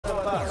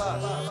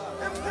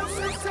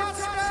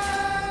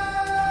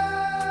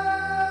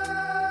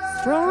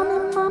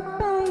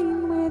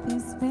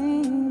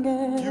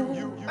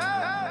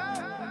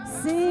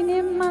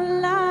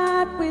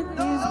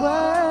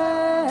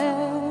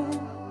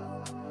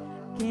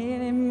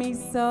killing me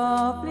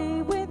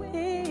softly with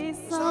his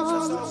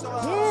song,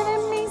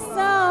 killing me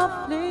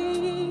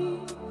softly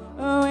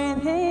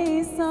with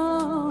his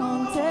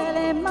song,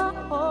 telling my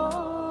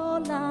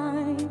whole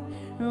life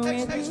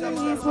with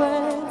his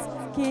words,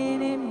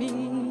 killing me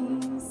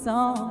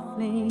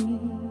softly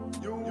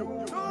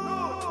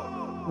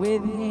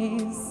with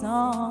his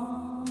song.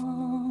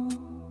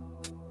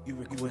 You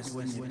request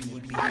when you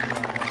be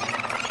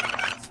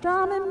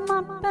strumming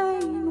my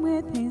pain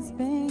with his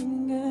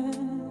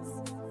fingers,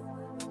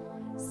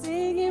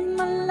 singing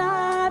my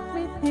life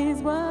with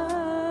his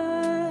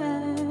words,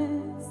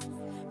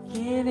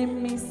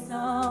 killing me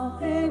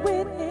softly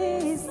with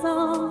his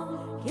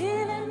song,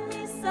 killing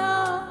me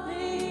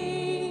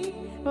softly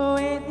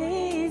with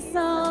his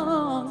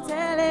song,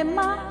 telling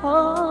my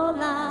whole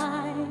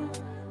life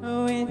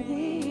with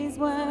his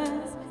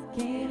words,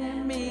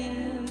 killing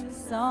me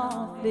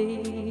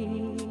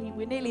softly.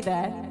 We're nearly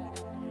there.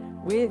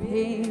 With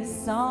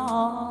his song.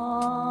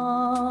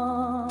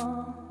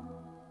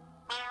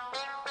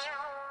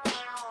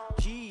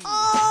 Jeez.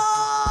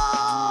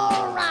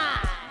 All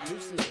right.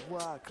 This is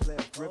why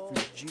Clef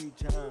refugee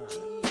time.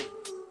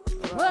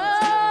 Whoa.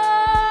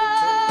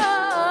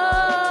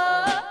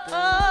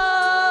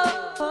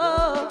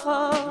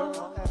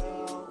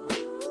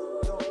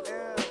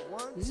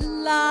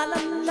 La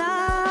la la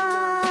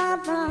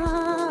la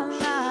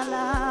la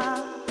la.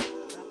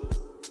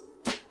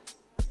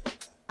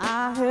 I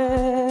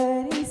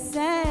heard he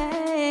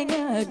sang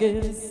a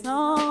good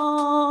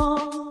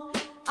song.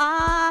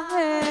 I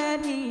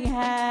heard he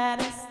had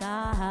a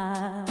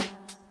style,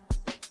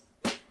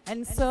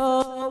 and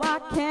so I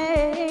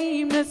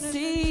came to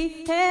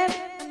see him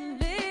and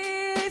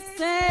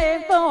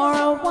listen for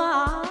a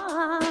while.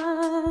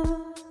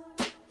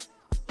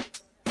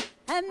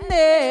 And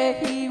there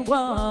he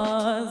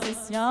was,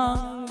 this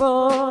young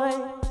boy,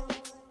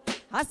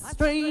 a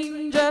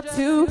stranger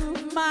to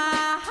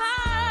my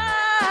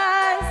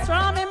eyes,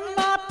 strumming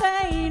my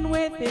pain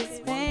with his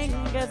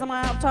fingers,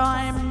 my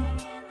time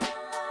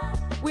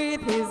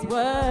with his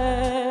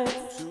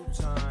words,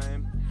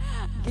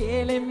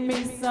 killing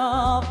me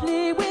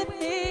softly with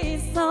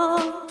his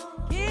song,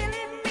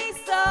 killing me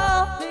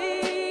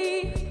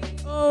softly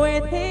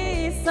with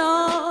his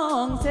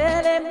song,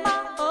 telling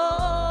my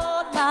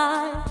whole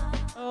life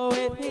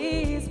with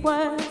his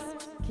words,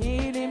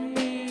 killing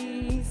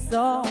me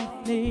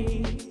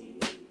softly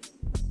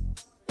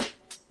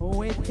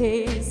with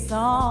his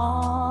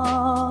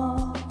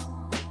song.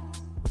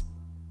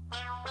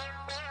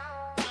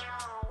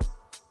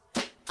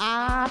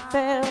 I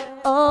felt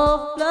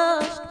all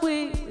flushed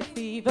with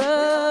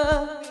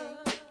fever,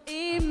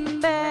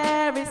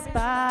 embarrassed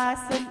by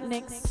some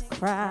next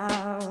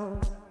crowd.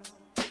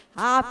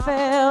 I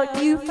felt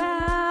you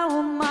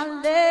found my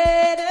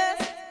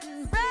letters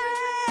and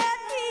read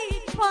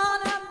each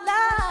one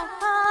aloud.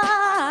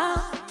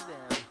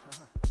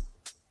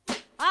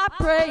 I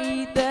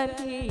prayed that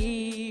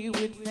he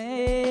would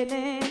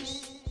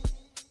finish,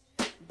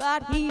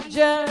 but he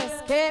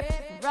just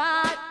kept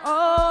right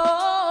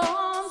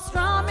on,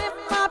 strumming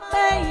my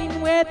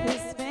pain with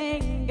his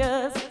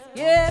fingers.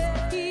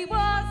 Yes, he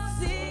was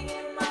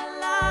singing my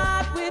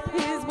life with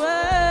his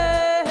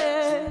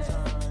words,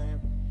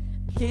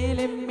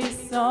 killing me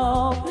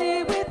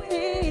softly with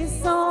his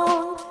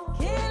song,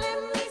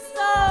 killing me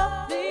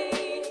softly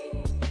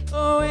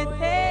with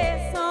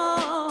his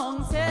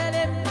song,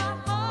 telling my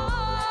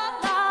whole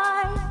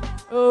life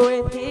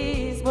with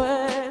his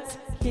words,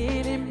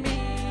 killing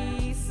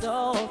me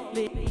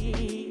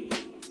softly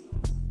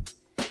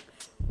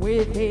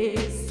with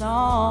his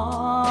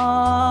song.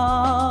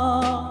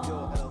 Yo,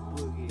 L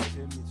Boogie,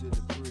 take me to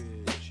the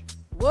bridge.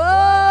 Whoa,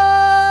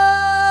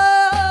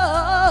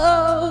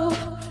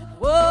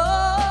 whoa,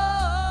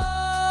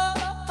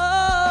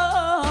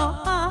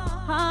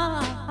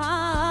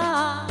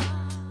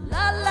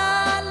 la la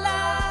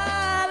la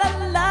la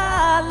la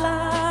la,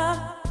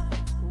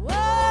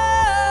 whoa,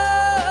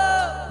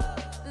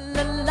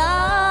 la la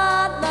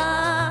la,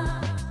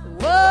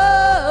 whoa,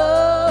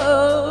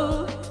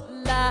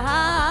 la.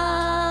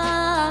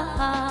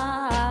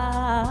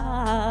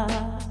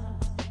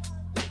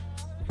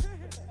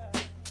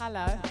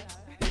 Hello.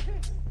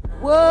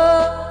 Whoa,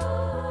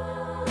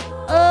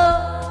 oh,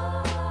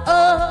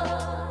 oh,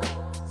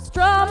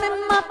 strumming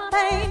my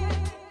pain.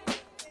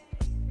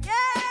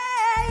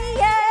 Yeah,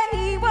 yeah,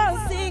 he was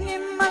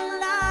singing my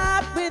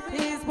life with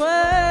his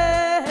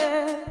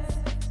words,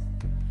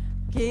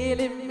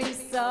 killing me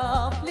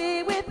softly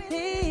with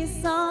his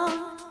song,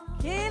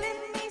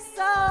 killing me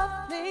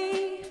softly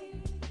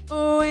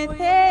with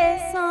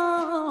his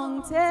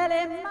song,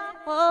 telling my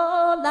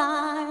whole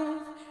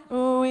life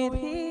with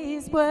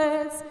his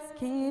words,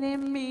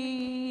 killing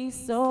me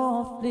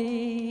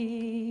softly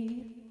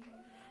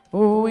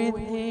with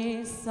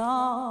his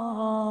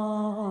song.